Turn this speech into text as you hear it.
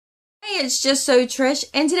Hey, it's Just So Trish,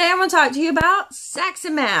 and today I'm going to talk to you about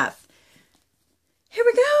Saxon math. Here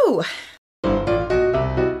we go.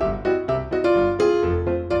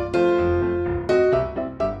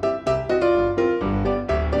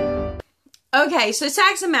 Okay, so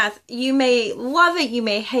Saxon math, you may love it, you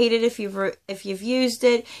may hate it if you've used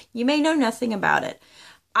it, you may know nothing about it.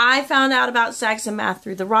 I found out about Saxon math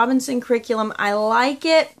through the Robinson curriculum. I like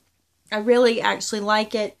it. I really actually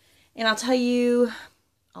like it, and I'll tell you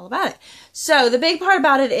all about it. So the big part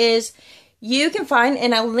about it is you can find,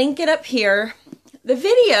 and I'll link it up here, the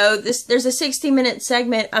video. There's a 60-minute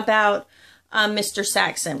segment about Mr.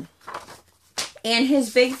 Saxon, and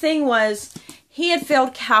his big thing was he had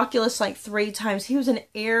failed calculus like 3 times. He was an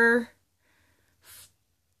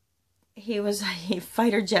he was a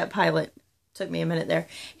fighter jet pilot. Took me a minute there.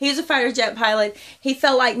 He was a fighter jet pilot. He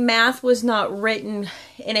felt like math was not written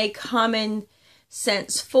in a common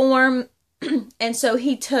sense form. And so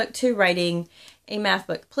he took to writing a math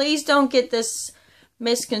book. Please don't get this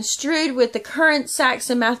misconstrued with the current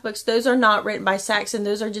Saxon math books. Those are not written by Saxon.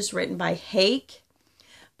 Those are just written by Hake.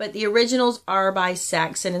 But the originals are by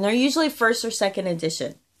Saxon, and they're usually first or second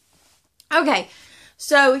edition. Okay,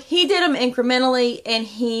 so he did them incrementally, and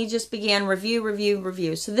he just began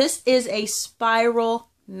review. So this is a spiral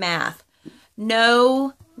math.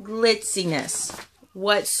 No glitziness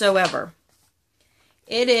whatsoever.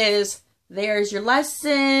 It is, there's your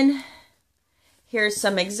lesson. Here's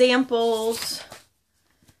some examples.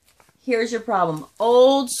 Here's your problem.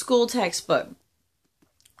 Old school textbook.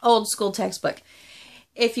 Old school textbook.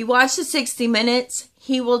 If you watch the 60 Minutes,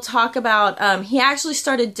 he will talk about, he actually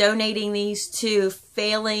started donating these to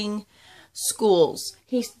failing schools.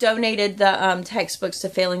 He's donated the textbooks to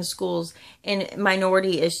failing schools and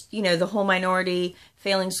minority, the whole minority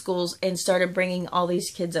failing schools, and started bringing all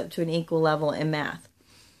these kids up to an equal level in math.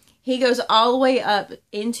 He goes all the way up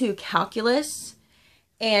into calculus,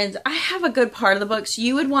 and I have a good part of the books.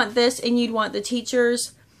 You would want this, and you'd want the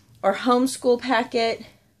teachers or homeschool packet.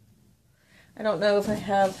 I don't know if I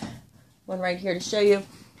have one right here to show you.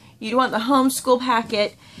 You'd want the homeschool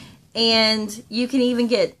packet, and you can even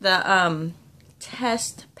get the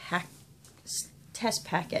test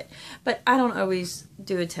packet. But I don't always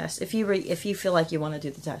do a test. If you feel like you want to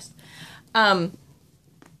do the test,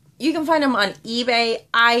 you can find them on eBay.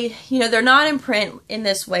 They're not in print in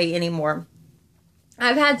this way anymore.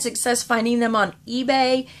 I've had success finding them on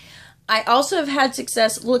eBay. I also have had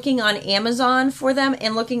success looking on Amazon for them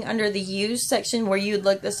and looking under the used section where you'd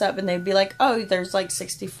look this up and they'd be like, oh, there's like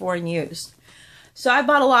 64 in used. So I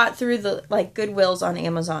bought a lot through the Goodwills on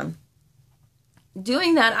Amazon.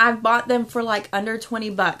 Doing that, I've bought them for like under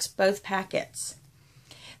 20 bucks, both packets.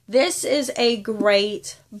 This is a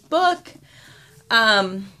great book.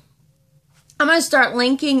 I'm going to start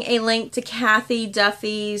linking a link to Kathy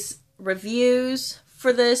Duffy's reviews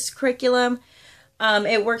for this curriculum.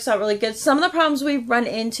 It works out really good. Some of the problems we run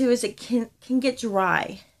into is it can get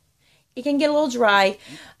dry. It can get a little dry.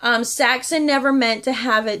 Saxon never meant to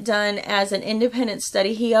have it done as an independent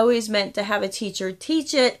study. He always meant to have a teacher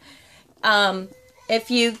teach it.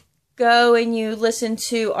 If you go and you listen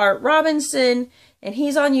to Art Robinson, and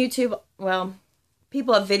he's on YouTube, well,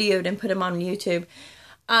 people have videoed and put him on YouTube,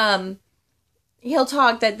 he'll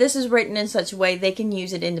talk that this is written in such a way they can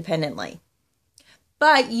use it independently.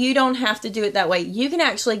 But you don't have to do it that way. You can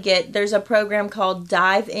actually there's a program called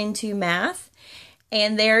Dive Into Math,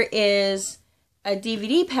 and there is a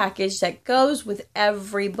DVD package that goes with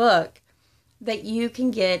every book that you can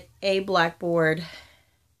get a Blackboard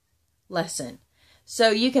lesson. So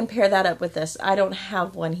you can pair that up with this. I don't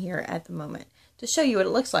have one here at the moment to show you what it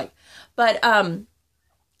looks like. But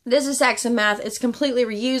this is Saxon math. It's completely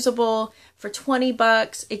reusable. For 20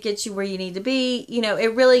 bucks, it gets you where you need to be.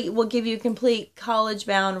 It really will give you complete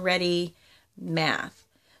college-bound ready math.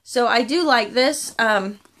 So I do like this.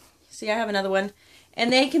 See, I have another one.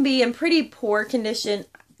 And they can be in pretty poor condition.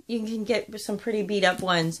 You can get some pretty beat-up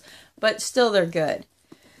ones, but still they're good.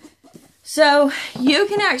 So you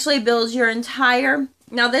can actually build your entire...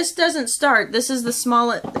 Now, this doesn't start. This is the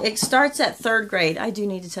smallest. It starts at 3rd grade. I do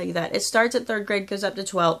need to tell you that. It starts at 3rd grade, goes up to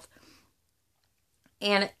 12th.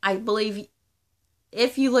 And I believe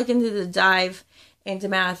if you look into the Dive Into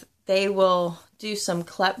Math, they will do some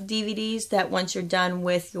CLEP DVDs that once you're done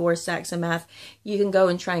with your Saxon math, you can go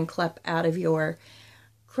and try and CLEP out of your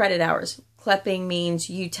credit hours. CLEPing means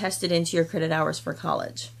you test it into your credit hours for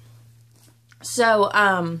college. So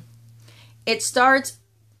it starts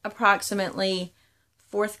approximately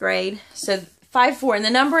 4th grade. So 5-4, and the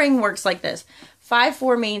numbering works like this.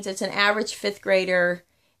 5-4 means it's an average 5th grader,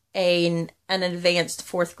 an advanced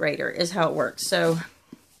 4th grader is how it works. So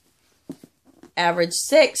average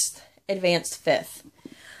 6th, advanced 5th.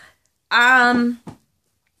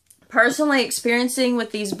 Personally experiencing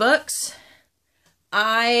with these books,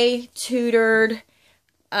 I tutored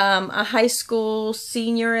a high school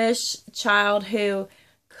senior-ish child who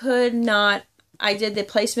could not, I did the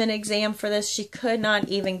placement exam for this, she could not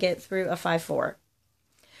even get through a 5-4.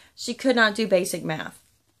 She could not do basic math.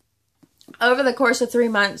 Over the course of 3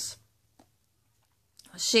 months,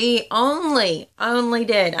 she only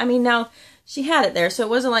did, I mean, now, she had it there, so it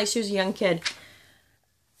wasn't like she was a young kid.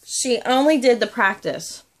 She only did the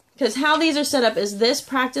practice. Because how these are set up is this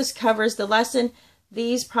practice covers the lesson.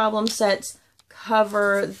 These problem sets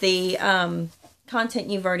cover the content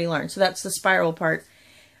you've already learned. So that's the spiral part.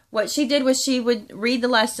 What she did was she would read the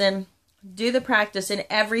lesson, do the practice, and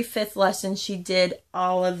every 5th lesson she did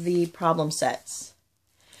all of the problem sets.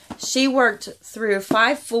 She worked through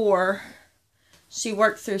 5-4. She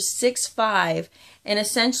worked through 6-5, and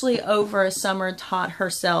essentially over a summer taught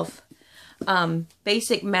herself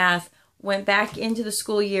basic math, went back into the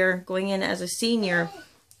school year, going in as a senior,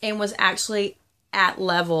 and was actually at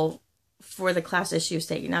level for the classes she was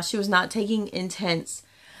taking. Now, she was not taking intense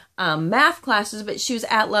math classes, but she was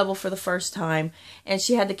at level for the first time, and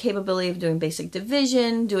she had the capability of doing basic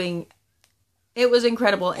division, it was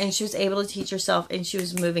incredible, and she was able to teach herself, and she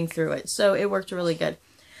was moving through it. So it worked really good.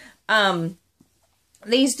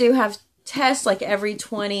 These do have tests like every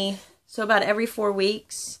 20, so about every 4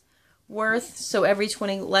 weeks worth, so every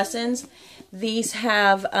 20 lessons. These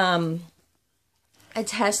have a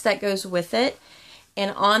test that goes with it,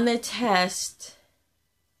 and on the test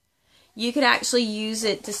you could actually use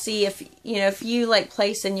it to see if, if you like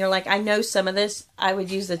place and you're like, I know some of this, I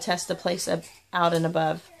would use the test to place out and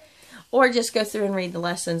above, or just go through and read the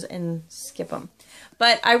lessons and skip them.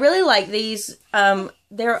 But I really like these.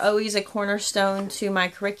 They're always a cornerstone to my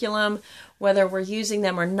curriculum, whether we're using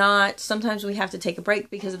them or not. Sometimes we have to take a break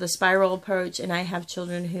because of the spiral approach, and I have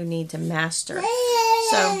children who need to master.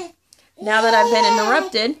 So now that I've been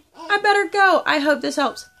interrupted, I better go. I hope this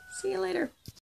helps. See you later.